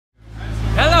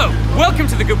Welcome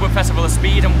to the Goodwood Festival of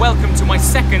Speed and welcome to my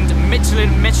second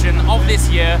Michelin mission of this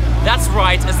year. That's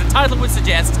right, as the title would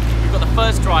suggest, we've got the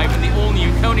first drive in the all-new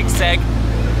Koenigsegg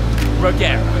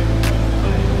Regera.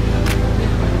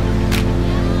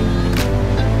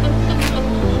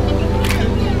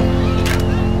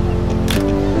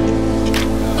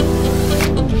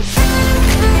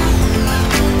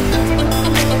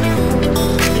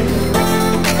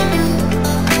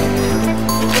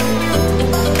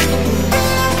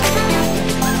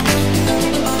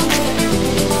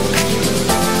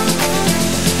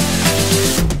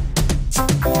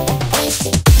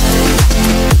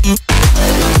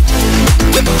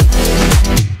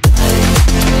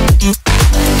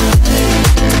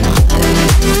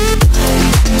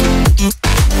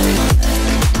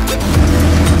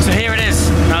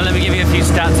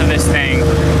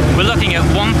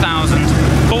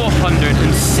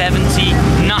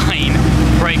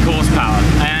 Brake horsepower,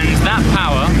 and that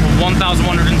power,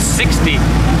 1,160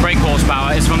 brake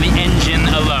horsepower, is from the engine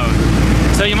alone.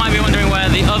 So you might be wondering where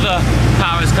the other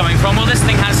power is coming from. Well, this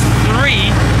thing has 3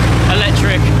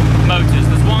 electric motors.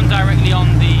 There's one directly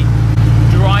on the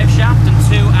drive shaft and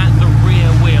 2 at the rear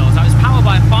wheels. Now it's powered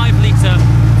by a 5-litre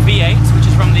V8, which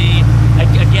is from the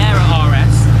Agera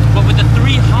RS, but with the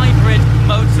 3 hybrid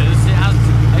motors, it has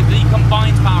the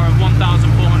combined power of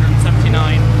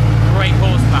 1,479 brake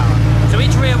horsepower. So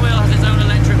each rear wheel has its own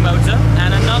electric motor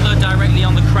and another directly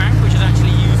on the crank, which is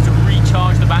actually used to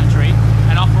recharge the battery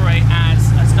and operate as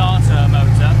a starter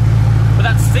motor. But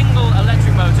that single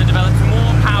electric motor develops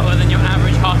more power than your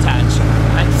average hot hatch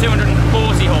at 240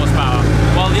 horsepower,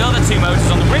 while the other 2 motors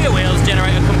on the rear wheels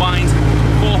generate a combined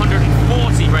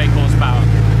 440 brake horsepower.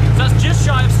 So that's just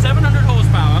shy of 700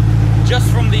 horsepower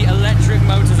just from the electric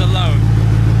motors alone.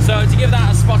 So to give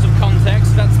that a spot of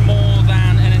context, that's more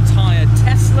than an entire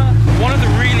Tesla. One of the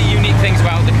really unique things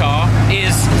about the car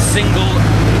is single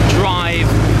drive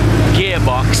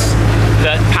gearbox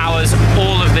that powers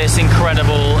all of this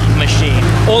incredible machine.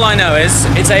 All I know is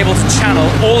it's able to channel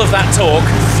all of that torque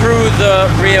through the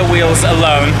rear wheels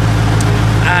alone,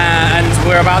 and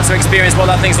we're about to experience what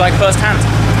that thing's like firsthand.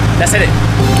 Let's hit it.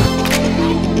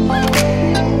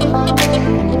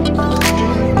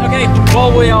 Okay,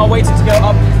 while we are waiting to go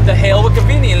up the hill, we're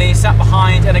conveniently sat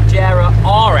behind an Agera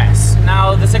RS.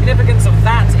 Now, the significance of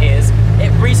that is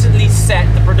it recently set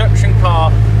the production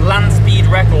car land speed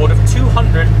record of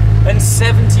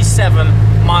 277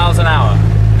 miles an hour.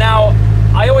 Now,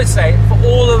 I always say, for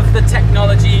all of the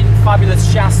technology, fabulous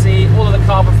chassis, all of the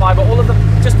carbon fiber, all of the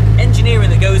just engineering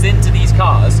that goes into these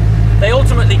cars, they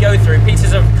ultimately go through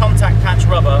pieces of contact patch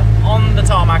rubber on the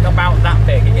tarmac about that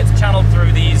big. It gets channeled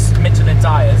through these Michelin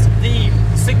tyres. The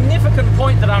significant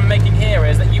point that I'm making here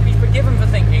is that you'd be forgiven for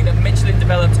thinking that Michelin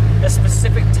developed a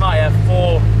specific tyre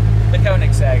for the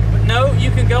Koenigsegg. But no, you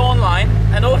can go online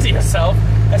and order yourself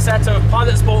a set of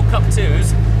Pilot Sport Cup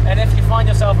 2s, and if you find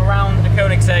yourself around the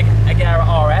Koenigsegg Regera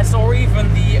RS or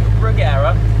even the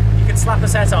Regera, you can slap a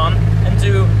set on and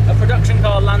do a production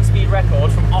car land speed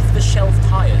record from off-the-shelf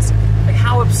tyres. Like,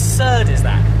 how absurd is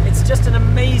that? It's just an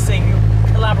amazing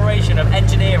collaboration of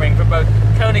engineering from both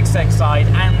Koenigsegg side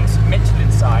and Michelin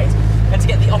side, and to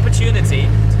get the opportunity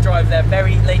to drive their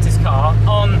very latest car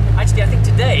on, actually I think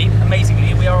today,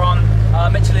 amazingly, we are on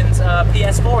Michelin's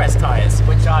PS4S tyres,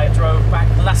 which I drove back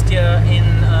last year in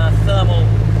Thermal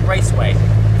Raceway.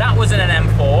 That was in an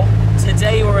M4.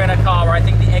 Today we're in a car where I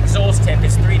think the exhaust tip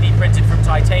is 3D printed from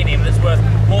titanium that's worth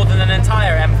more than an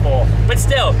entire M4. But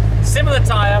still, similar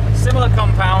tyre, similar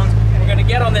compound. We're going to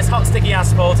get on this hot sticky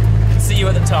asphalt and see you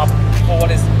at the top for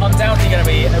what is undoubtedly going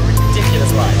to be a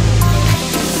ridiculous ride.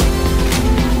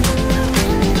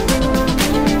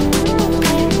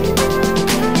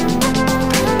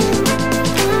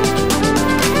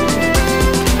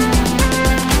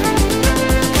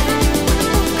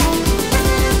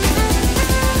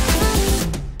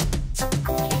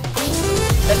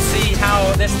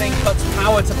 This thing cuts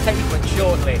power to pavement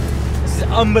shortly. This is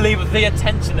unbelievable. The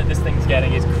attention that this thing's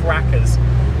getting is crackers.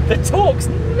 The torque's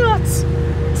nuts.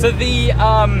 So the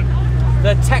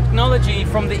technology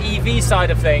from the EV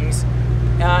side of things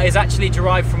is actually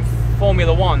derived from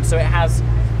Formula One. So it has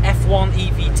F1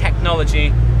 EV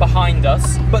technology behind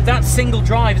us. But that single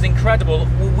drive is incredible.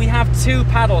 We have 2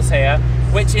 paddles here,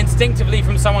 which instinctively,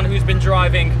 from someone who's been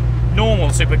driving normal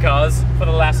supercars for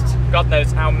the last God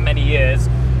knows how many years,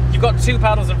 you've got 2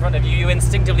 paddles in front of you. You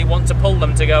instinctively want to pull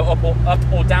them to go up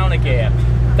or down a gear.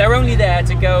 They're only there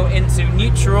to go into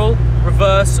neutral,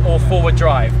 reverse, or forward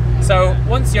drive. So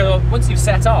once you've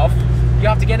set off, you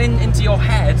have to get into your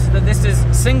head that this is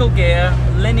single gear,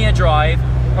 linear drive,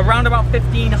 around about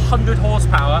 1,500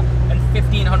 horsepower and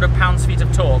 1,500 pounds-feet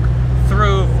of torque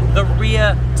through the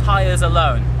rear tires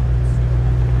alone.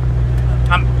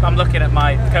 I'm looking at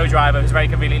my co-driver who's very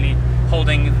conveniently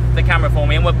holding the camera for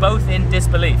me, and we're both in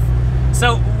disbelief.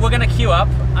 So we're gonna queue up.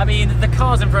 I mean, the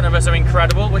cars in front of us are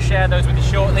incredible. We'll share those with you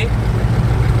shortly.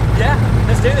 Yeah,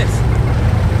 let's do this.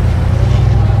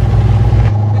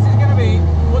 This is gonna be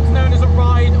what's known as a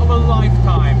ride of a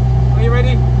lifetime. Are you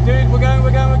ready? Dude, we're going,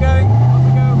 we're going, we're going. Off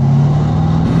we go.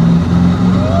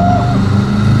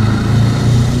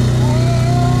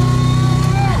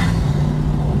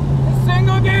 The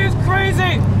single gear is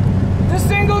crazy. The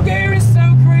single gear is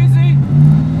so crazy.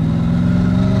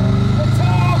 The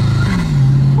torque.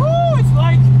 Woo, it's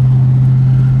like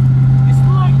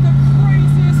the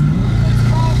craziest, most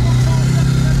powerful torque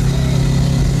I've ever seen.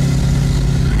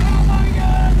 Oh my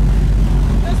god.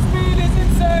 The speed is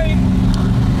insane.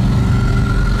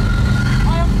 I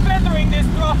am feathering this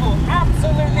throttle.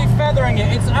 Absolutely feathering it.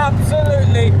 It's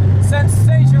absolutely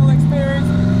sensational experience.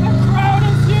 The crowd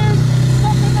is huge.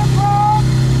 Look at the crowd.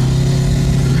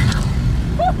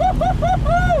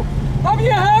 Have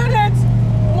you heard it?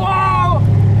 Wow!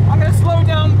 I'm going to slow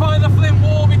down by the Flint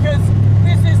wall because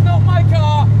this is not my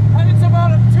car and it's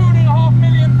about £2.5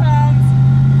 million.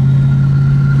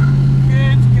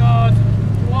 Good God,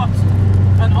 what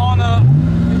an honour.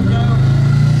 Here we go.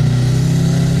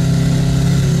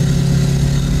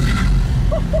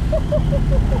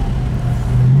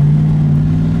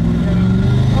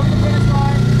 Over the finish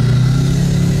line.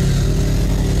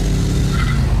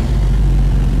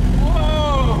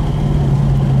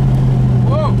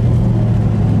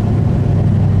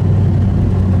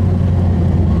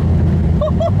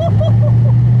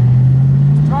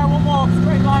 Try one more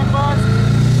straight line burst.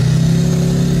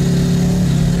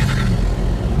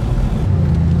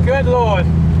 Good Lord.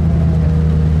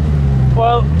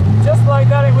 Well, just like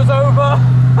that it was over.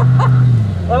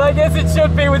 And I guess it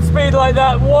should be with speed like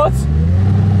that. What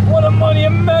a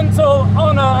monumental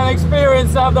honour and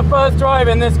experience to have the first drive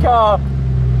in this car.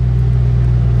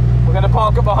 We're going to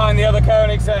park it behind the other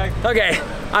Koenigsegg. Okay,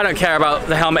 I don't care about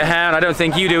the helmet hair, and I don't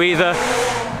think you do either.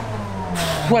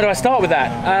 Where do I start with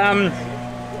that?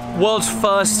 World's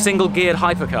first single-geared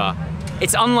hypercar.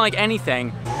 It's unlike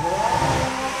anything.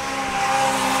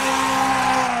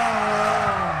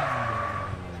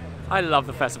 I love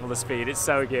the Festival of Speed, it's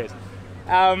so good.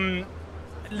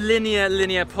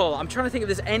 Linear pull. I'm trying to think if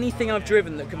there's anything I've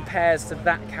driven that compares to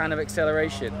that kind of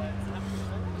acceleration.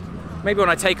 Maybe when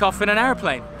I take off in an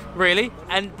airplane, really.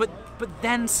 But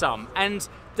then some. And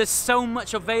there's so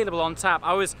much available on tap.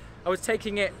 I was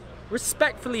taking it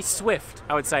respectfully swift,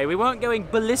 I would say. We weren't going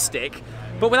ballistic,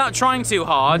 but without trying too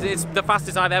hard. It's the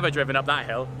fastest I've ever driven up that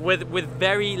hill with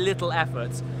very little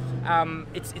effort.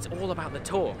 It's all about the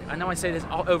torque. I know I say this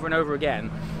over and over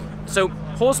again. So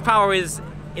horsepower is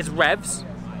revs,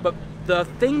 but the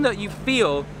thing that you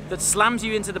feel that slams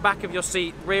you into the back of your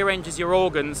seat, rearranges your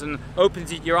organs and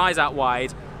opens your eyes out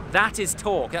wide, that is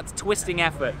torque, that's twisting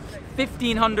effort.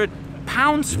 1,500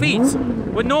 pounds-feet.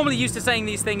 We're normally used to saying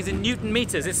these things in Newton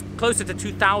meters. It's closer to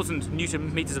 2,000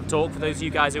 Newton meters of torque for those of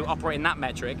you guys who operate in that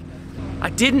metric.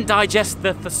 I didn't digest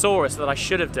the thesaurus that I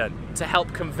should have done to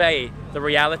help convey the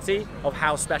reality of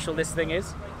how special this thing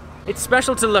is. It's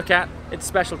special to look at, it's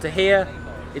special to hear,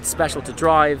 it's special to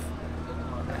drive.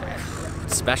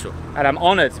 It's special, and I'm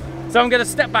honored. So I'm gonna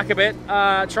step back a bit,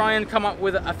 try and come up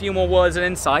with a few more words and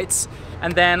insights,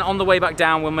 and then on the way back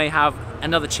down we may have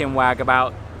another chinwag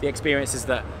about the experiences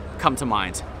that come to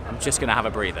mind. I'm just gonna have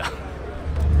a breather.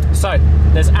 So,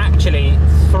 there's actually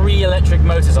 3 electric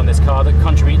motors on this car that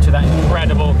contribute to that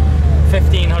incredible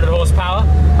 1,500 horsepower.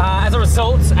 As a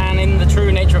result, and in the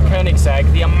true nature of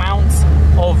Koenigsegg, the amount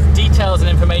of details and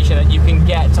information that you can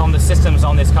get on the systems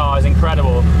on this car is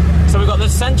incredible. So we've got the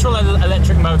central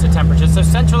electric motor temperature. So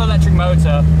central electric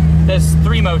motor, there's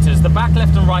 3 motors. The back,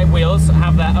 left and right wheels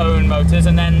have their own motors,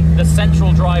 and then the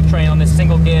central drivetrain on this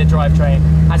single gear drivetrain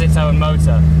has its own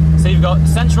motor. So you've got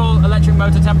central electric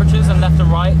motor temperatures and left and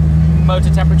right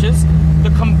motor temperatures.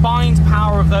 The combined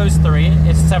power of those 3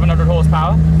 is 700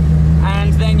 horsepower.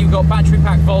 And then you've got battery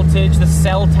pack voltage, the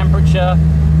cell temperature,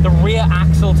 the rear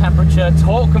axle temperature,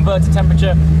 torque converter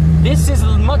temperature. This is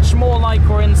much more like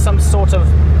we're in some sort of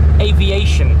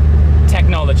aviation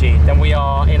technology than we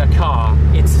are in a car.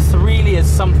 It really is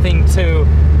something to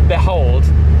behold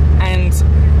and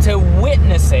to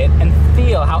witness it and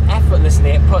feel how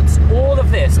effortlessly it puts all of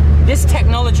this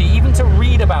technology, even to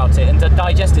read about it and to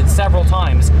digest it several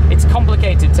times, it's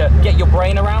complicated to get your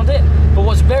brain around it. But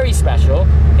what's very special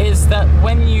is that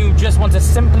when you just want to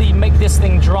simply make this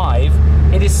thing drive,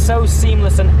 it is so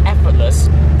seamless and effortless.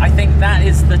 I think that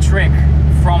is the trick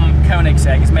from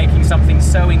Koenigsegg is making something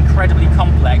so incredibly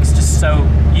complex just so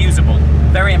usable.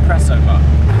 Very impressed so far.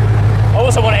 I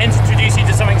also want to introduce you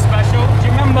to something special. Do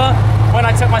you remember when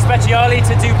I took my Speciale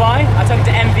to Dubai? I took it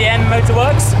to MVN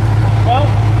Motorworks. Well,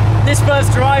 this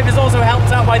first drive is also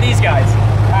helped out by these guys.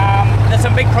 There's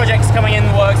some big projects coming in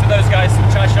the works with those guys,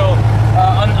 which I shall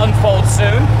unfold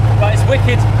soon. But it's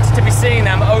wicked to be seeing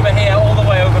them over here, all the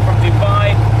way over from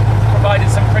Dubai. Provided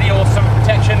some pretty awesome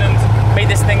protection and made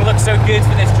this thing look so good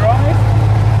for this drive.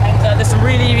 And there's some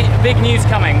really big news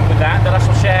coming with that I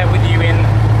shall share with you in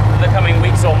the coming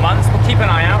weeks or months. But keep an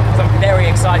eye out because I'm very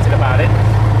excited about it.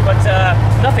 But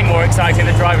nothing more exciting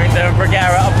than driving the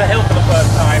Regera up the hill for the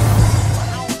first time.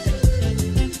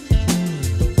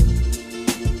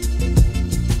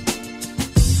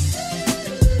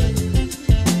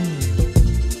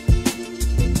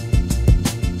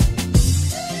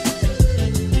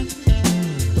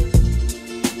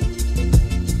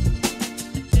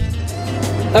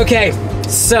 Okay,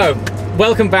 so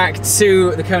welcome back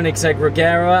to the Koenigsegg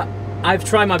Regera. I've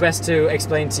tried my best to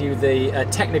explain to you the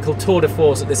technical tour de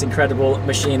force that this incredible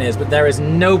machine is, but there is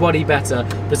nobody better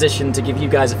positioned to give you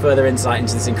guys a further insight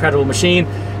into this incredible machine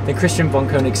than Christian von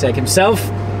Koenigsegg himself.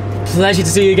 Pleasure to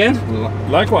see you again.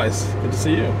 Likewise, good to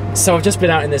see you. So I've just been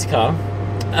out in this car.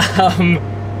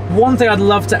 One thing I'd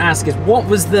love to ask is, what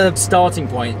was the starting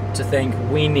point to think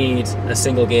we need a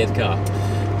single geared car?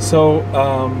 So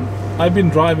I've been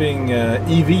driving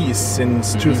EVs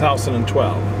since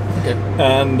 2012. Okay.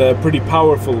 And a pretty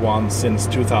powerful one since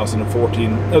 13.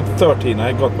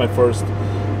 I got my first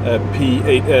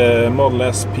P8 Model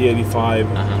S P85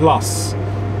 Plus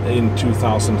in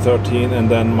 2013, and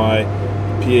then my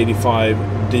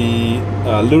P85D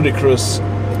ludicrous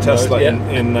Tesla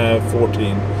in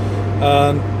 14.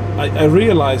 And I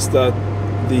realized that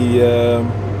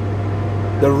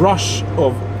the rush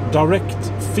of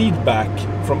direct feedback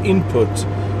from input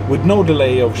with no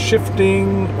delay of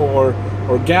shifting or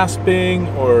gasping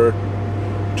or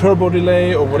turbo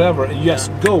delay or whatever, and you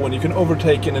just go and you can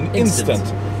overtake in an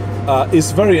instant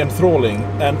is very enthralling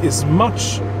and is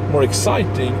much more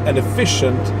exciting and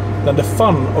efficient than the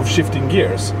fun of shifting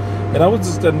gears. And I was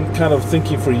just then kind of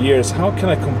thinking for years, how can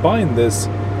I combine this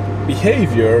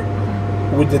behavior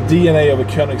with the DNA of a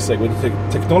Koenigsegg, with the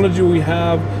technology we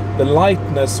have, the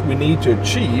lightness we need to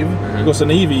achieve, because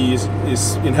an EV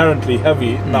is inherently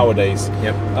heavy nowadays.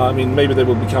 Yep. I mean, maybe they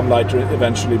will become lighter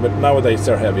eventually, but nowadays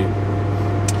they're heavy.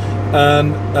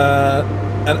 And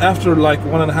after like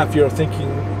 1.5 years of thinking,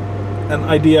 an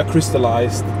idea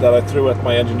crystallized that I threw at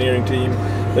my engineering team.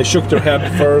 They shook their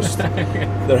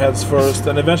heads first,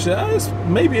 and eventually,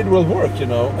 maybe it will work, you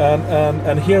know.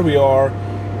 And here we are.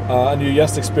 And you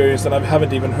just experienced, and I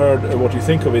haven't even heard what you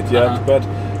think of it yet, but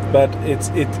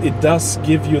it does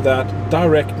give you that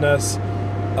directness,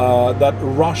 that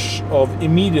rush of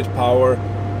immediate power,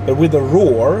 but with a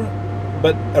roar,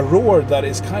 but a roar that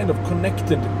is kind of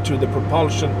connected to the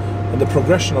propulsion and the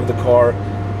progression of the car,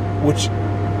 which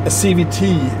a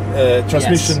CVT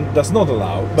transmission does not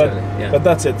allow. But but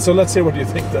that's it. So let's hear what you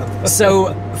think then.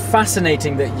 So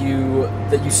fascinating that you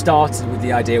started with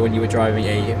the idea when you were driving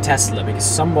a Tesla, because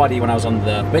somebody, when I was on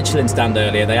the Michelin stand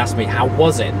earlier, they asked me how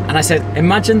was it, and I said,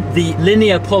 imagine the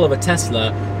linear pull of a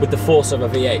Tesla with the force of a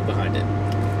V8 behind it.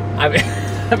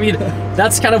 I mean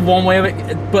that's kind of one way of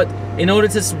it, but in order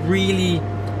to really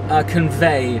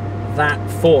convey that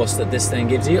force that this thing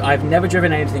gives you, I've never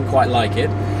driven anything quite like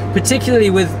it. Particularly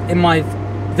in my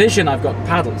Vision, I've got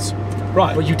paddles.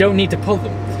 Right. But you don't need to pull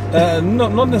them.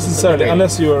 Not necessarily,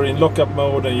 unless you're in lockup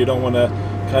mode and you don't want to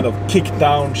kind of kick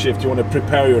downshift, you want to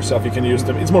prepare yourself, you can use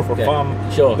them. It's more for fun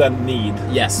than need.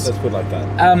 Yes. Let's put it like that.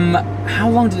 How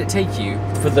long did it take you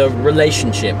for the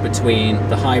relationship between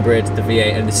the hybrid, the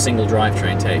V8 and the single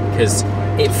drivetrain take? Because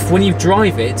when you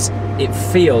drive it, it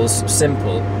feels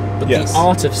simple. But the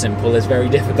art of simple is very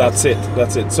difficult. That's it.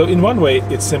 So in one way,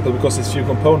 it's simple because it's few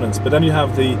components, but then you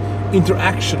have the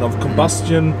interaction of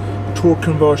combustion, torque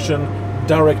conversion,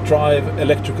 direct drive,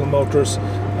 electrical motors,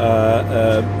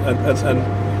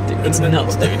 it's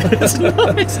nuts, dude. It's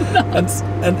nuts.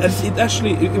 And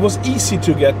it was easy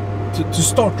to get to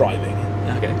start driving.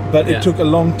 Okay. But it took a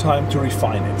long time to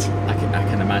refine it. I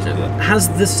can imagine. Has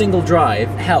the single drive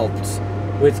helped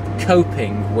with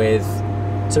coping with?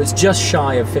 So it's just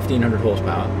shy of 1,500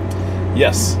 horsepower.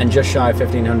 Yes. And just shy of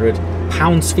 1,500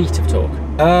 pounds-feet of torque.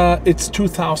 It's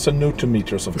 2,000 Newton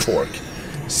meters of torque.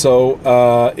 So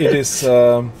it is.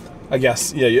 I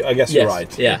guess. Yeah. I guess you're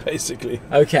right. Yeah. Basically.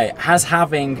 Okay. Has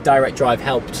having direct drive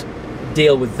helped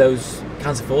deal with those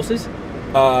kinds of forces?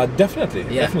 Definitely,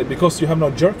 definitely, because you have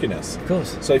no jerkiness. Of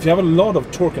course. So if you have a lot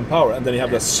of torque and power, and then you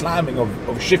have the slamming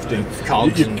of shifting,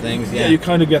 cogs and things, you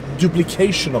kind of get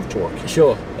duplication of torque.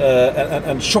 Sure.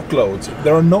 And shock loads.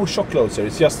 There are no shock loads here.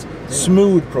 It's just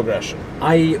smooth progression.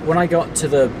 When I got to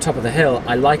the top of the hill,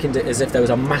 I likened it as if there was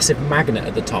a massive magnet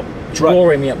at the top,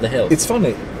 drawing me up the hill. It's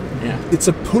funny. Yeah. It's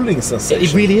a pulling sensation.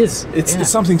 It really is. It's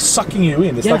something sucking you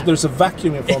in. It's like there's a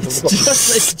vacuum in front of the car.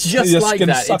 It's just like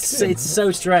that. It's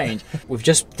so strange. We've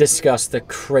just discussed the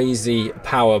crazy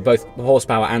power, both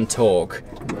horsepower and torque.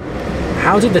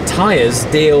 How did the tyres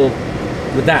deal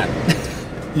with that?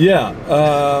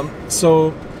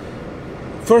 So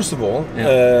first of all,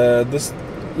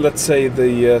 let's say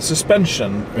the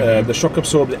suspension, the shock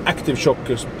absorber, the active shock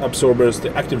absorbers,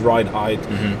 the active ride height,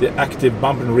 the active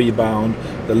bump and rebound,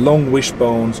 the long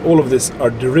wishbones, all of this are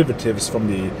derivatives from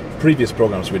the previous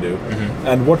programs we do.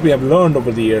 And what we have learned over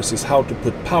the years is how to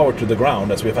put power to the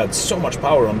ground, as we've had so much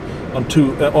power on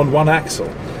one axle.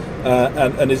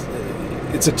 And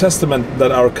it's a testament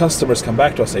that our customers come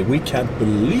back to us and say, we can't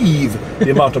believe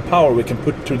the amount of power we can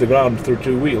put to the ground through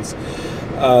two wheels.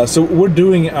 So we're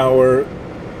doing our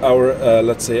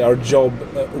let's say our job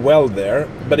well there,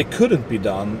 but it couldn't be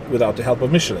done without the help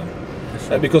of Michelin,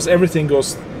 because everything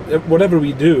goes, whatever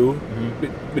we do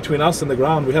between us and the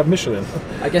ground, we have Michelin.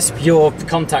 I guess your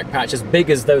contact patch, as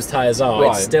big as those tyres are,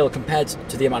 it's still, compared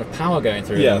to the amount of power going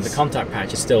through them, the contact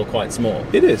patch is still quite small.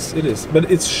 It is,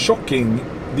 but it's shocking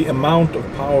the amount of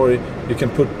power you can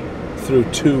put through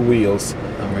two wheels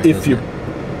if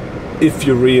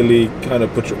you really kind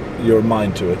of put your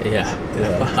mind to it.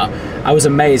 Wow. I was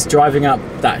amazed driving up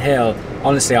that hill.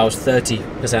 Honestly, I was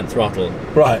 30% throttle.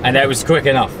 And it was quick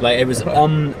enough. Like, it was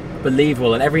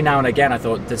unbelievable. And every now and again I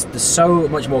thought, there's so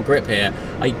much more grip here.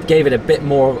 I gave it a bit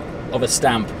more of a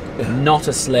stamp. Not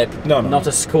a slip, not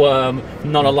a squirm,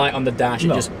 not a light on the dash.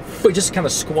 It just kind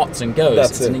of squats and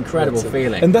goes. It's an incredible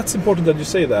feeling. And that's important that you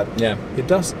say that. Yeah. It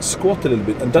does squat a little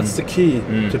bit, and that's the key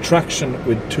to traction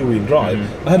with two-wheel drive.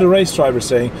 I had a race driver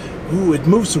saying, ooh, it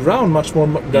moves around much more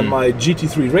than my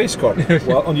GT3 race car.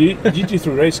 Well, on the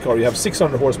GT3 race car, you have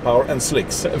 600 horsepower and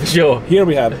slicks. For sure. Here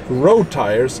we have road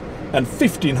tires and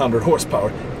 1500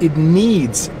 horsepower. It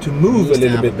needs to move a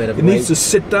little bit. It needs to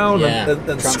sit down and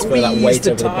transfer that weight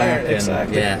the over tire. the back.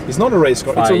 Exactly. It's not a race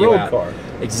car, it's a road car.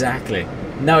 Exactly.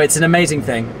 No, it's an amazing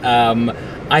thing.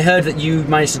 I heard that you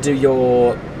managed to do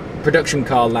your production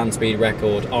car land speed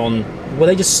record on, were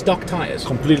they just stock tyres?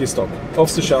 Completely stock,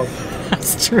 off the shelf.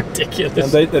 That's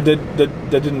ridiculous. And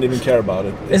they didn't even care about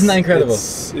it. Isn't that incredible?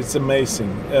 It's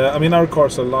amazing. I mean, our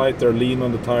cars are light, they're lean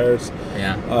on the tires.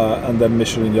 And then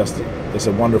Michelin just does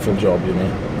a wonderful job, you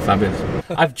know. Fabulous.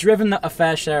 I've driven a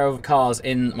fair share of cars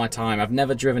in my time. I've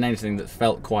never driven anything that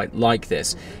felt quite like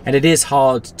this. And it is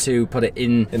hard to put it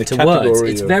into words.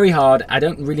 It's very hard. I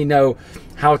don't really know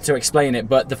how to explain it,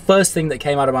 but the first thing that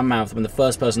came out of my mouth when the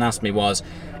first person asked me was,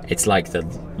 it's like the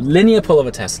linear pull of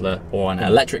a Tesla or an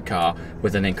electric car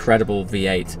with an incredible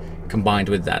V8 combined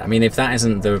with that. I mean, if that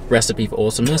isn't the recipe for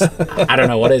awesomeness, I don't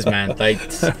know what is, man. Like,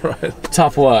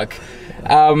 top work.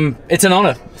 It's an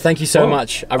honor. Thank you so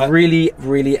much. I really,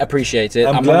 really appreciate it.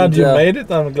 I'm glad you made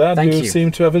it. I'm glad you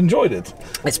seem to have enjoyed it.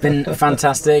 It's been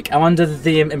fantastic. I'm under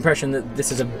the impression that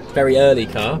this is a very early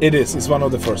car. It is. It's one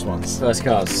of the first ones. First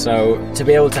cars. So to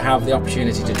be able to have the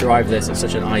opportunity to drive this at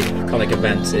such an iconic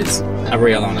event is a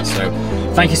real honor. So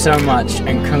thank you so much,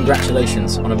 and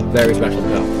congratulations on a very special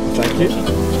car. Thank you.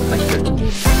 Thank you.